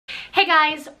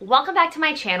guys, welcome back to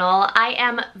my channel. I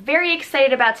am very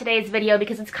excited about today's video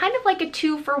because it's kind of like a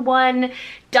 2-for-1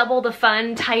 double the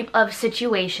fun type of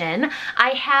situation. I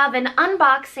have an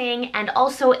unboxing and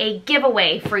also a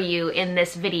giveaway for you in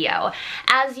this video.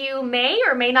 As you may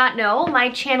or may not know, my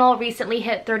channel recently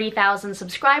hit 30,000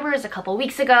 subscribers a couple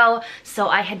weeks ago, so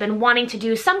I had been wanting to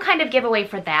do some kind of giveaway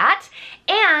for that.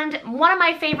 And one of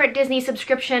my favorite Disney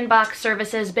subscription box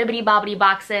services, Bibbidi Bobbidi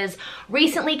boxes,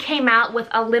 recently came out with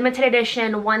a limited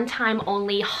edition, one-time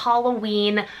only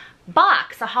Halloween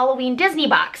box, a Halloween Disney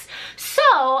box.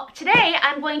 So today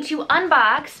I'm going to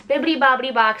unbox Bibbidi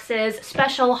Bobbidi Box's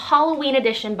special Halloween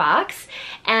edition box,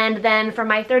 and then for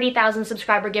my 30,000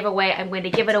 subscriber giveaway, I'm going to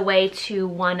give it away to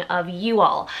one of you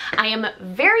all. I am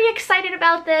very excited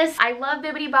about this. I love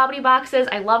Bibbidi Bobbidi boxes.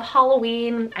 I love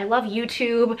Halloween. I love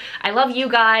YouTube. I love you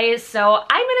guys. So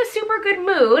I'm in a super good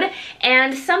mood,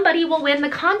 and somebody will win the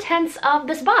contents of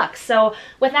this box. So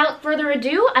without further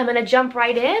ado, I'm going to jump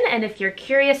right in, and if you're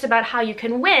curious about how you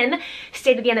can win,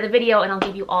 stay to the end of the video and I'll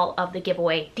give you all of the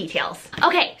giveaway details.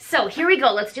 Okay, so here we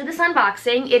go. Let's do this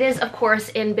unboxing. It is, of course,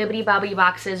 in Bibbidi Bobbidi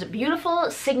Box's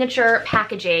beautiful signature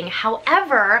packaging.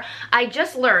 However, I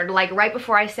just learned, like right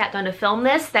before I sat down to film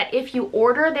this, that if you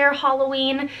order their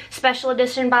Halloween special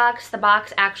edition box, the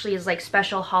box actually is like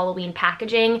special Halloween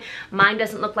packaging. Mine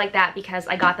doesn't look like that because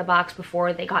I got the box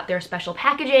before they got their special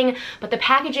packaging, but the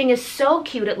packaging is so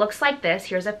cute. It looks like this.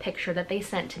 Here's a picture that they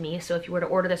sent to me. So if you were to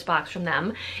order this box from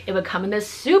them, it would come in this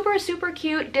super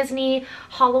cute Disney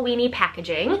Halloween-y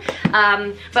packaging.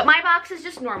 But my box is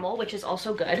just normal, which is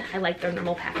also good. I like their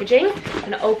normal packaging. I'm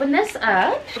gonna open this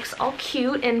up. Looks all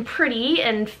cute and pretty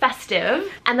and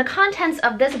festive. And the contents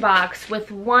of this box,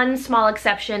 with one small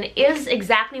exception, is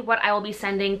exactly what I will be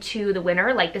sending to the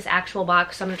winner, like this actual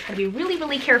box. So I'm gonna try to be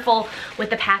really careful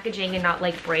with the packaging and not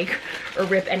like break or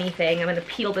rip anything. I'm gonna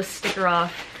peel this sticker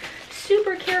off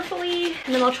super carefully,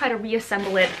 and then I'll try to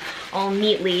reassemble it all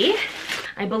neatly.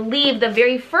 I believe the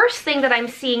very first thing that I'm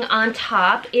seeing on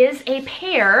top is a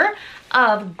pair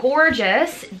of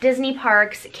gorgeous Disney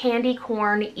Parks candy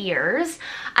corn ears.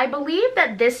 I believe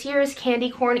that this year's candy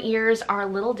corn ears are a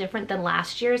little different than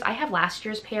last year's. I have last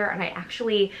year's pair, and I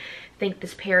actually think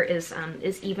this pair is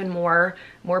even more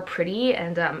pretty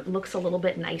and looks a little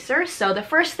bit nicer. So the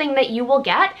first thing that you will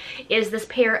get is this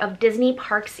pair of Disney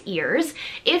Parks ears.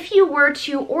 If you were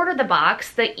to order the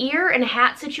box, the ear and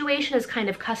hat situation is kind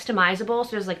of customizable.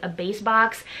 So there's like a base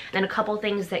box and a couple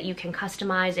things that you can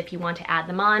customize if you want to add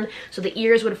them on. So the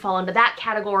ears would fall into that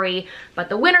category, but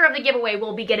the winner of the giveaway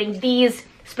will be getting these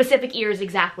specific ears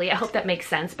exactly. I hope that makes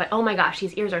sense, but oh my gosh,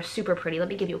 these ears are super pretty. Let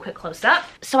me give you a quick close-up.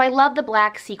 So I love the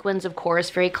black sequins, of course,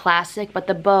 very classic, but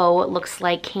the bow looks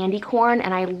like candy corn,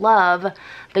 and I love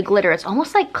the glitter. It's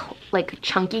almost like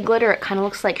chunky glitter. It kind of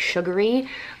looks like sugary,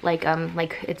 like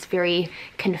it's very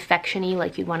confection-y,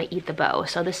 like you'd want to eat the bow.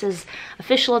 So this is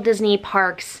official Disney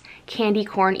Parks candy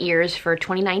corn ears for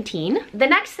 2019. The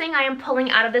next thing I am pulling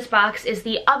out of this box is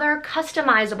the other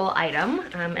customizable item,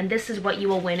 and this is what you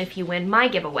will win if you win my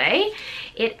giveaway.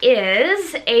 It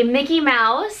is a Mickey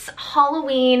Mouse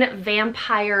Halloween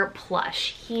vampire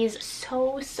plush. He's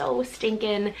so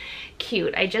stinking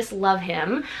cute. I just love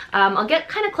him. I'll get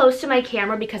kind of close to my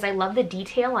camera because I love the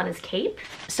detail on his cape.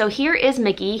 So here is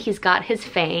Mickey. He's got his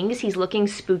fangs. He's looking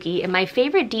spooky, and my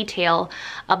favorite detail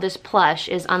of this plush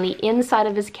is on the inside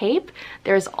of his cape.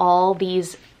 There's all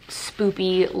these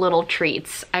spoopy little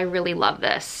treats. I really love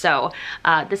this. So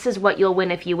this is what you'll win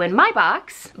if you win my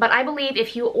box. But I believe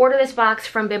if you order this box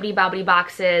from Bibbidi Bobbidi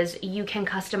Boxes, you can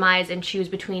customize and choose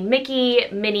between Mickey,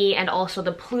 Minnie, and also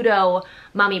the Pluto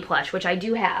Mummy plush, which I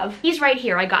do have. He's right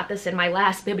here. I got this in my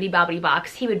last Bibbidi Bobbidi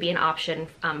box. He would be an option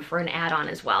for an add-on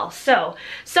as well. So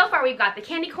far we've got the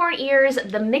candy corn ears,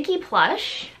 the Mickey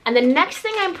plush, and the next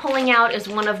thing I'm pulling out is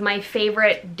one of my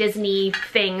favorite Disney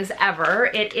things ever.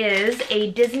 It is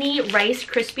a Disney Rice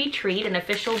Krispie treat, an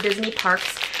official Disney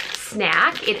Parks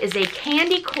snack. It is a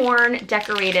candy corn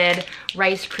decorated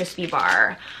Rice Krispie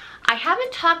bar. I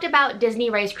haven't talked about Disney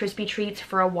Rice Krispie treats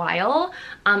for a while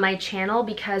on my channel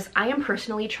because I am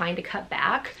personally trying to cut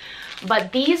back,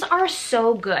 but these are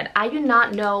so good. I do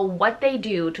not know what they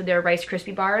do to their Rice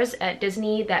Krispie bars at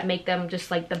Disney that make them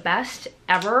just like the best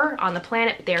ever on the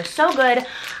planet. They are so good.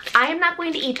 I am not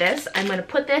going to eat this. I'm going to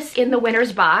put this in the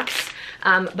winner's box,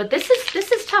 but this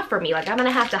is tough for me. Like, I'm going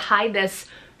to have to hide this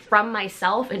from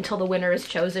myself until the winner is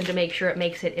chosen to make sure it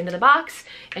makes it into the box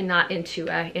and not into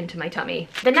my tummy.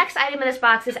 The next item in this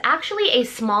box is actually a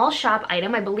small shop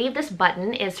item. I believe this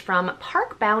button is from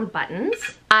Park Bound Buttons.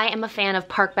 I am a fan of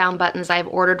Park-Bound buttons. I've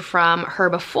ordered from her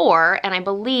before, and I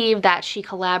believe that she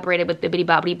collaborated with Bibbidi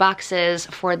Bobbidi boxes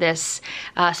for this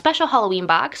special Halloween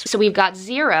box. So we've got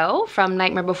Zero from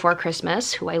Nightmare Before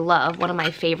Christmas, who I love, one of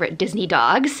my favorite Disney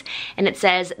dogs. And it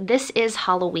says, "This is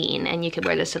Halloween." And you could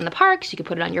wear this in the parks, you could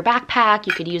put it on your backpack,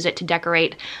 you could use it to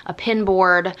decorate a pin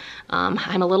board.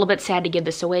 I'm a little bit sad to give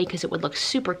this away because it would look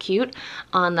super cute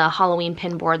on the Halloween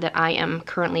pin board that I am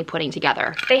currently putting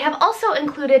together. They have also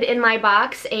included in my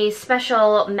box a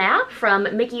special map from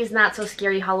Mickey's Not So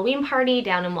Scary Halloween Party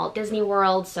down in Walt Disney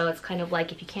World. So it's kind of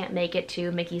like if you can't make it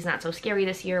to Mickey's Not So Scary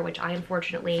this year, which I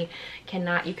unfortunately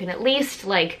cannot, you can at least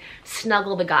like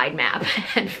snuggle the guide map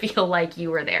and feel like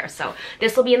you were there. So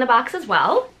this will be in the box as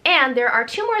well. And there are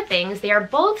two more things. They are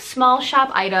both small shop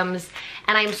items,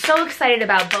 and I'm so excited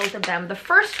about both of them. The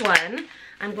first one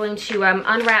I'm going to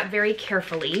unwrap very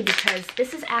carefully because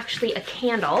this is actually a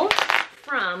candle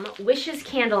from Wishes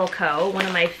Candle Co., one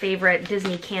of my favorite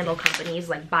Disney candle companies,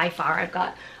 like by far. I've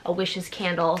got a Wishes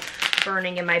candle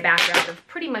burning in my background of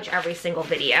pretty much every single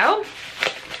video.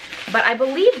 But I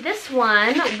believe this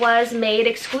one was made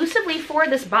exclusively for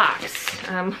this box,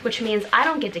 which means I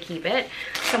don't get to keep it.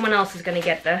 Someone else is gonna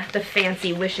get the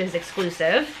fancy Wishes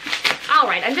exclusive. All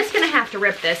right, I'm just gonna have to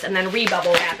rip this and then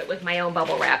re-bubble wrap it with my own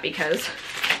bubble wrap because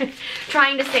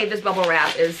trying to save this bubble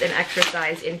wrap is an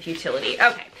exercise in futility.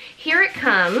 Okay, here it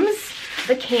comes,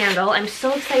 the candle. I'm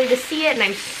so excited to see it and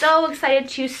I'm so excited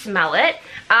to smell it.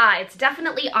 It's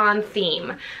definitely on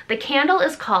theme. The candle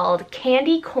is called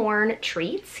Candy Corn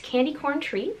Treats. Candy Corn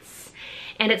Treats.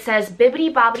 And it says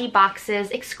Bibbidi Bobbidi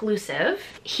Boxes exclusive.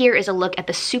 Here is a look at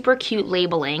the super cute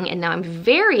labeling, and now I'm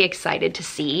very excited to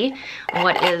see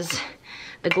what is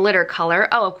the glitter color.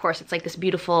 Oh, of course, it's like this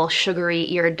beautiful sugary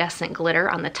iridescent glitter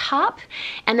on the top.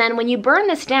 And then when you burn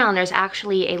this down, there's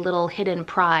actually a little hidden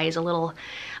prize, a little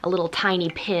tiny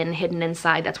pin hidden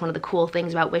inside. That's one of the cool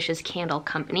things about Wishes Candle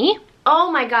Company.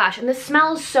 Oh my gosh, and this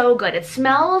smells so good. It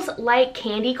smells like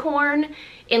candy corn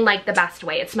in like the best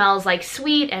way. It smells like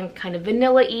sweet and kind of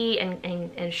vanilla-y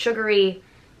and sugary.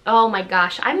 Oh my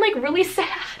gosh, I'm like really sad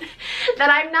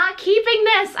that I'm not keeping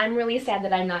this. I'm really sad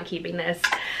that I'm not keeping this.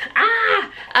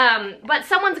 But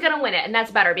someone's gonna win it, and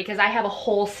that's better because I have a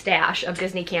whole stash of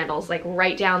Disney candles like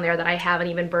right down there that I haven't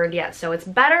even burned yet. So it's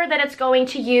better that it's going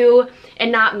to you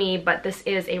and not me, but this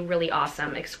is a really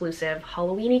awesome exclusive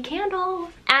Halloween-y candle.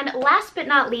 And last but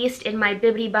not least, in my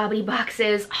Bibbidi Bobbidi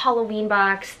Boxes Halloween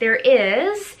box, there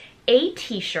is a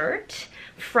t-shirt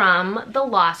from the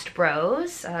Lost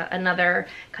Bros, another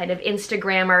kind of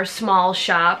Instagrammer, small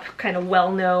shop, kind of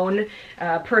well-known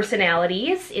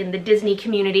personalities in the Disney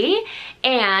community,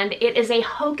 and it is a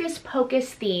Hocus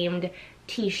Pocus themed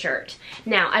t-shirt.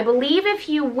 Now, I believe if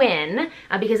you win,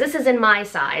 because this is in my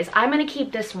size, I'm gonna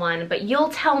keep this one, but you'll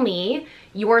tell me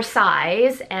your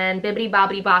size, and Bibbidi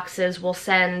Bobbidi Boxes will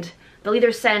send, they'll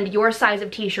either send your size of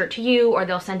t-shirt to you or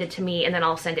they'll send it to me and then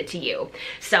I'll send it to you.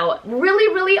 So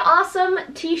really, really awesome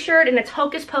t-shirt, and it's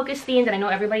Hocus Pocus themed, and I know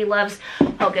everybody loves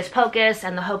Hocus Pocus,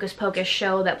 and the Hocus Pocus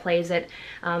show that plays at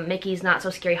Mickey's Not So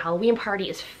Scary Halloween Party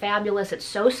is fabulous. It's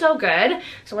so, so good.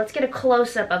 So let's get a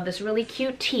close-up of this really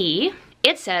cute tee.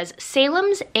 It says,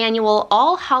 Salem's annual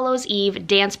All Hallows Eve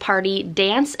dance party,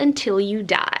 dance until you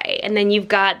die. And then you've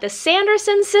got the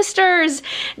Sanderson sisters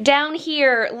down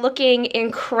here looking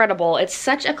incredible. It's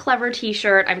such a clever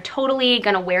t-shirt. I'm totally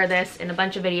gonna wear this in a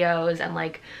bunch of videos and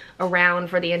like around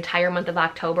for the entire month of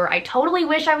October. I totally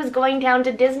wish I was going down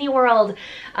to Disney World,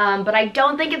 but I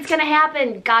don't think it's gonna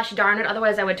happen. Gosh darn it,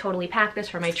 otherwise I would totally pack this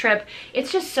for my trip.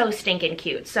 It's just so stinking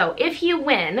cute. So if you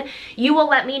win, you will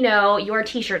let me know your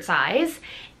t-shirt size,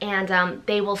 and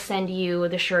they will send you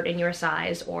the shirt in your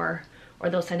size, or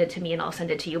they'll send it to me and I'll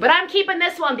send it to you. But I'm keeping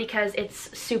this one because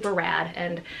it's super rad,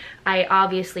 and I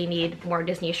obviously need more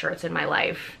Disney shirts in my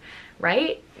life,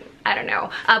 right? I don't know.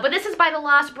 But this is by the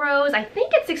Lost Bros. I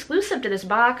think it's exclusive to this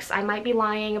box. I might be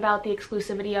lying about the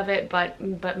exclusivity of it, but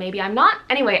maybe I'm not.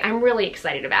 Anyway, I'm really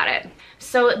excited about it.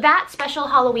 So that special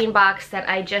Halloween box that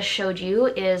I just showed you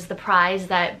is the prize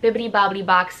that Bibbidi Bobbidi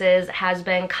Boxes has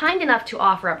been kind enough to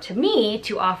offer up to me,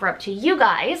 to offer up to you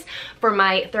guys for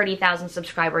my 30,000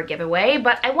 subscriber giveaway.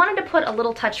 But I wanted to put a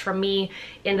little touch from me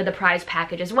into the prize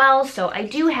package as well. So I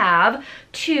do have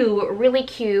two really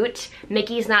cute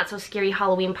Mickey's Not So Scary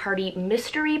Halloween Party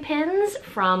mystery pins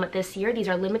from this year. These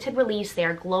are limited release. They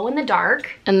are glow in the dark,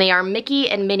 and they are Mickey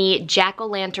and Minnie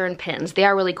jack-o'-lantern pins. They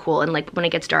are really cool, and like when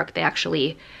it gets dark, they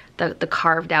actually, the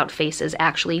carved out faces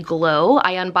actually glow.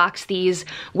 I unboxed these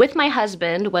with my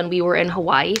husband when we were in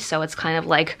Hawaii, so it's kind of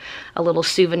like a little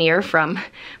souvenir from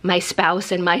my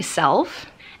spouse and myself.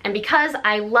 And because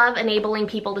I love enabling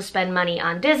people to spend money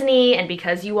on Disney, and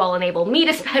because you all enable me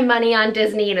to spend money on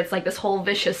Disney, and it's like this whole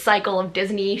vicious cycle of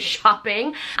Disney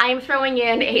shopping, I am throwing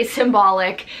in a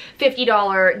symbolic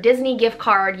 $50 Disney gift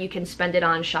card. You can spend it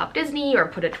on Shop Disney or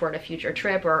put it toward a future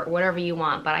trip or whatever you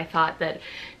want, but I thought that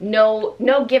no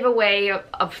giveaway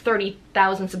of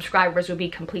 30,000 subscribers would be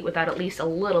complete without at least a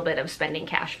little bit of spending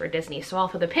cash for Disney. So I'll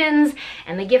throw the pins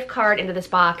and the gift card into this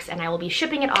box, and I will be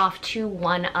shipping it off to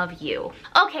one of you.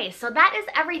 Okay, so that is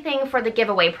everything for the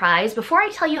giveaway prize. Before I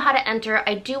tell you how to enter,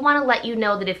 I do want to let you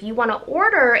know that if you want to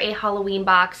order a Halloween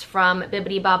box from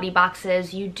Bibbidi Bobbidi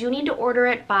Boxes, you do need to order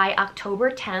it by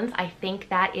October 10th. I think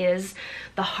that is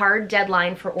the hard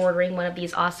deadline for ordering one of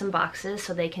these awesome boxes,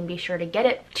 so they can be sure to get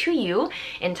it to you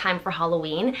in time for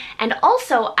Halloween. And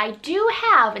also, I do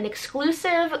have an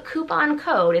exclusive coupon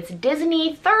code. It's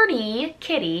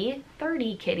Disney30Kitty,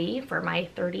 30 Kitty for my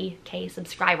 30K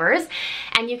subscribers,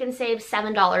 and you can save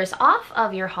 $7 off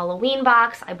of your Halloween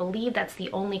box. I believe that's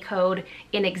the only code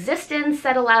in existence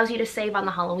that allows you to save on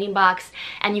the Halloween box,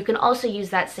 and you can also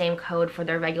use that same code for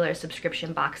their regular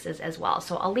subscription boxes as well.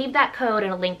 So I'll leave that code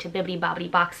and a link to Bibbidi Bobbidi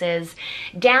Boxes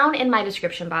down in my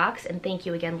description box, and thank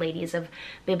you again, ladies of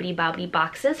Bibbidi Bobbidi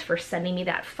Boxes, for sending me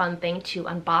that fun thing to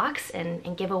unbox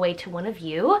and give away to one of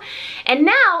you. And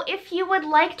now, if you would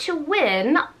like to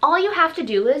win, all you have to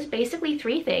do is basically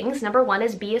 3 things. Number 1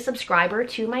 is be a subscriber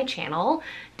to my channel.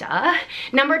 Duh.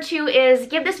 Number 2 is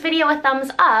give this video a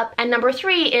thumbs up. And number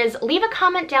 3 is leave a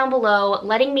comment down below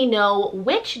letting me know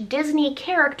which Disney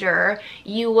character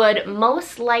you would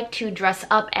most like to dress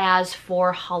up as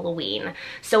for Halloween.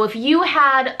 So if you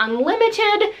had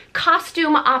unlimited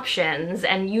costume options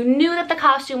and you knew that the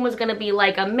costume was gonna be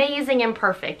like amazing and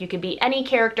perfect, you could be any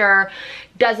character,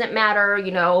 doesn't matter,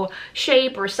 you know,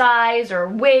 shape or size or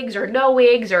wigs or no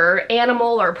wigs or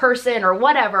animal or person or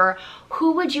whatever,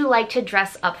 who would you like to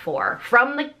dress up for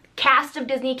from the cast of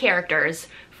Disney characters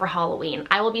for Halloween?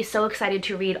 I will be so excited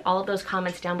to read all of those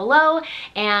comments down below.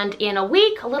 And in a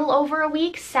week, a little over a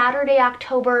week, Saturday,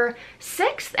 October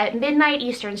 6th at midnight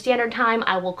Eastern Standard Time,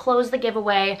 I will close the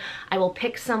giveaway. I will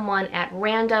pick someone at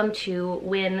random to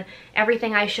win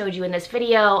everything I showed you in this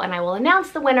video, and I will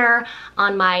announce the winner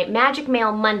on my Magic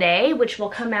Mail Monday, which will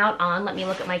come out on, let me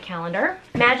look at my calendar,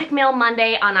 Magic Mail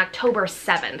Monday on October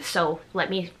 7th. So let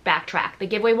me backtrack. The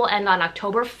giveaway will end on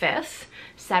October 5th.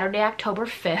 Saturday, October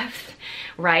 5th,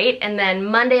 right? And then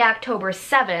Monday, October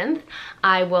 7th,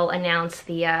 I will announce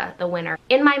the winner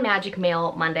in my Magic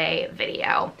Mail Monday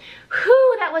video.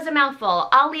 Whew, that was a mouthful.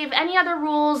 I'll leave any other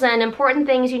rules and important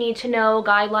things you need to know,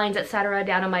 guidelines, etc.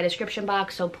 down in my description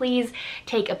box, so please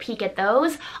take a peek at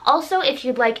those. Also, if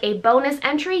you'd like a bonus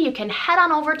entry, you can head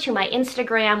on over to my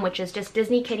Instagram, which is just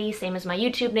DisneyKittee, same as my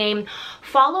YouTube name.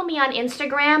 Follow me on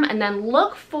Instagram and then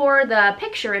look for the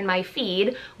picture in my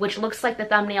feed, which looks like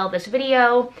the thumbnail of this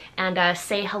video, and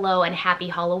say hello and happy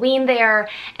Halloween there,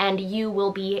 and you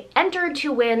will be entered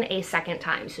to win a second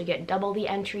time. So you get double the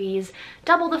entries,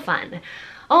 double the fun.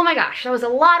 Oh my gosh, that was a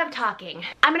lot of talking.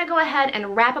 I'm gonna go ahead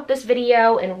and wrap up this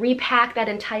video and repack that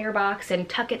entire box and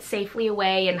tuck it safely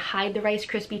away and hide the Rice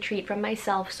Krispie treat from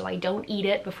myself so I don't eat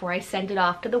it before I send it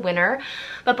off to the winner.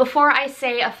 But before I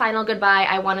say a final goodbye,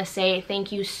 I wanna say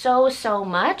thank you so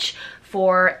much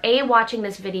for A, watching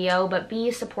this video, but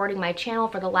B, supporting my channel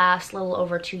for the last little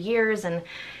over 2 years and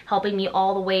helping me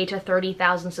all the way to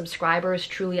 30,000 subscribers.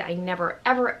 Truly, I never,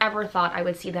 ever thought I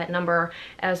would see that number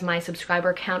as my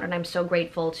subscriber count, and I'm so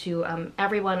grateful to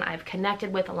everyone I've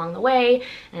connected with along the way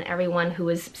and everyone who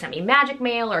has sent me magic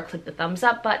mail or clicked the thumbs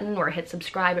up button or hit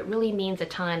subscribe. It really means a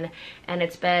ton, and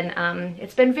it's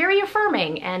been very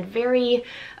affirming and very,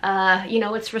 you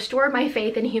know, it's restored my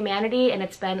faith in humanity, and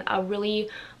it's been a really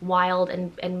wild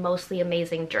and mostly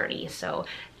amazing journey. So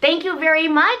thank you very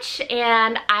much,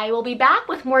 and I will be back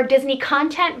with more Disney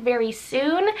content very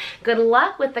soon. Good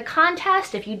luck with the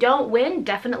contest. If you don't win,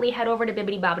 definitely head over to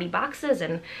Bibbidi Bobbidi Boxes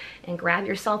and grab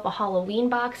yourself a Halloween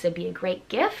box. It'd be a great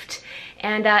gift.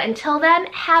 And until then,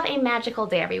 have a magical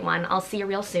day, everyone. I'll see you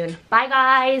real soon. Bye,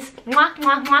 guys. Mwah,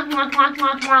 mwah, mwah, mwah, mwah,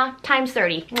 mwah, mwah. Times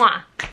 30. Mwah.